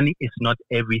money is not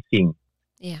everything.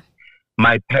 Yeah.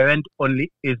 My parent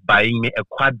only is buying me a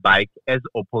quad bike as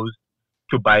opposed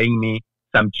to buying me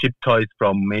some cheap toys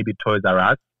from maybe Toys R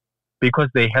Us because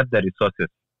they have the resources.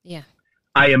 Yeah.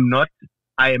 I am not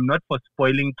for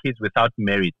spoiling kids without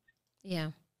merit. Yeah.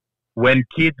 When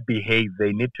kids behave,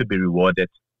 they need to be rewarded.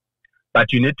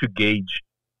 But you need to gauge,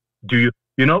 I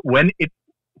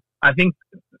think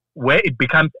where it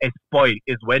becomes a spoil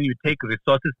is when you take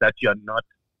resources that you're not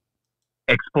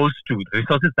exposed to,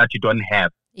 resources that you don't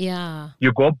have. Yeah.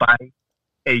 You go buy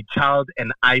a child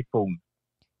an iPhone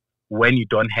when you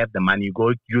don't have the money. You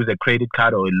go use a credit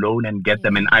card or a loan and get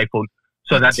them an iPhone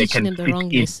so that they can them the fit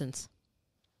wrong in. lessons.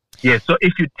 Yes, so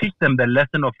if you teach them the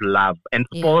lesson of love and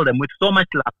spoil them with so much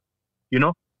love, you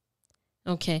know,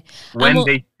 okay. when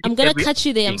I'm going to cut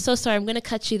you there. I'm so sorry. I'm going to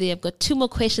cut you there. I've got 2 more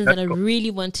questions that I really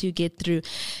want to get through.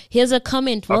 Here's a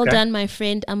comment. Well done, my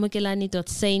friend.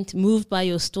 Amukelani.saint. Moved by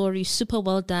your story. Super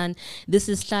well done. This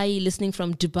is Hlai listening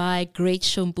from Dubai. Great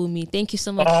show, Mpumi. Thank you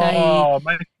so much, Hlai. Oh,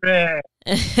 my friend.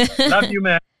 Love you,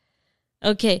 man.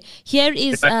 Okay, here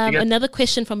is another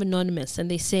question from Anonymous,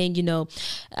 and they're saying,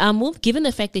 given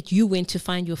the fact that you went to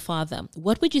find your father,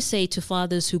 what would you say to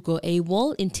fathers who go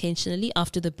AWOL intentionally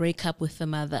after the breakup with the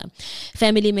mother?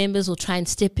 Family members will try and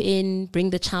step in, bring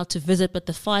the child to visit, but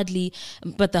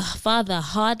the father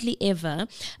hardly ever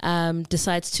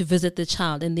decides to visit the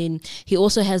child, and then he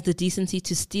also has the decency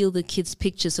to steal the kid's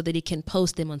pictures so that he can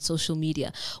post them on social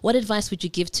media. What advice would you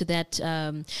give to that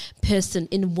person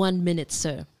in 1 minute,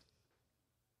 sir?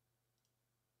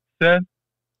 Sir,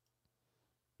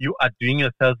 you are doing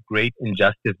yourself great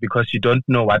injustice because you don't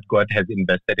know what God has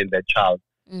invested in that child.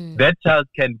 That child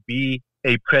can be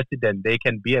a president. They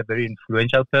can be a very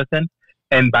influential person.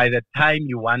 And by the time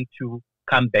you want to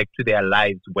come back to their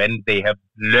lives, when they have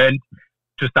learned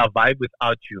to survive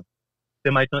without you, they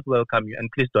might not welcome you.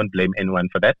 And please don't blame anyone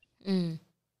for that.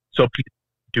 So please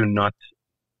do not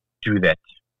do that.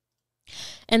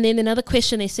 And then another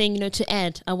question they're saying, to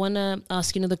add, I want to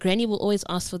ask, the granny will always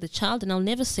ask for the child and I'll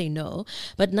never say no.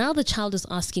 But now the child is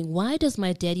asking, why does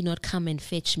my daddy not come and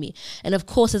fetch me? And of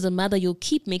course, as a mother, you'll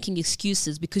keep making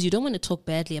excuses because you don't want to talk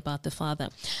badly about the father.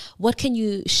 What can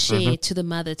you share to the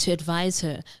mother to advise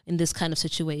her in this kind of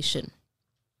situation?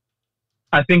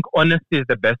 I think honesty is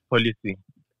the best policy.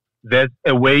 There's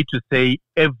a way to say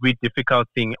every difficult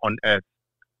thing on earth.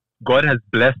 God has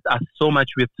blessed us so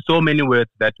much with so many words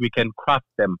that we can craft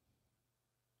them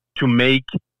to make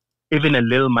even a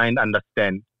little mind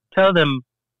understand. Tell them,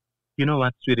 you know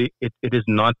what, sweetie, it is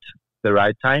not the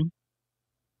right time.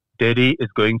 Daddy is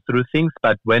going through things,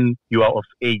 but when you are of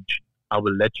age, I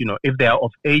will let you know. If they are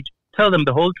of age, tell them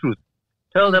the whole truth.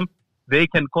 Tell them they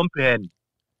can comprehend,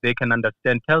 they can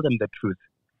understand. Tell them the truth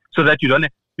so that you don't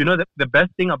have, the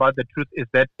best thing about the truth is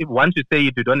that if once you say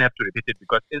it, you don't have to repeat it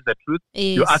because it's the truth.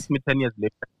 Yes. You ask me 10 years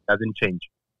later, it doesn't change.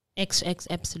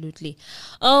 Absolutely.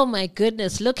 Oh my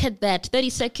goodness, look at that. 30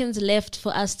 seconds left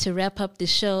for us to wrap up the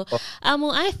show.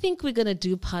 I think we're going to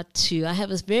do part 2. I have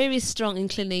a very strong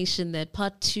inclination that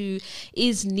part 2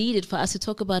 is needed for us to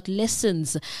talk about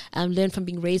lessons learned from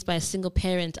being raised by a single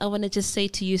parent. I want to just say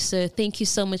to you, sir, thank you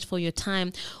so much for your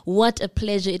time. What a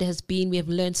pleasure it has been. We have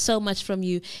learned so much from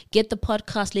you. Get the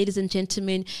podcast, ladies and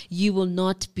gentlemen. You will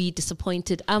not be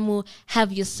disappointed. Amu,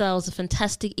 have yourselves a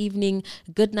fantastic evening.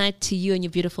 Good night to you and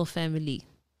your beautiful family.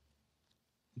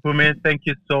 Mpumi, thank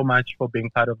you so much for being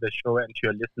part of the show and to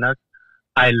your listeners.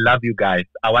 I love you guys.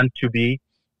 I want to be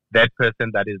that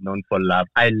person that is known for love.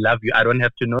 I love you. I don't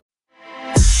have to know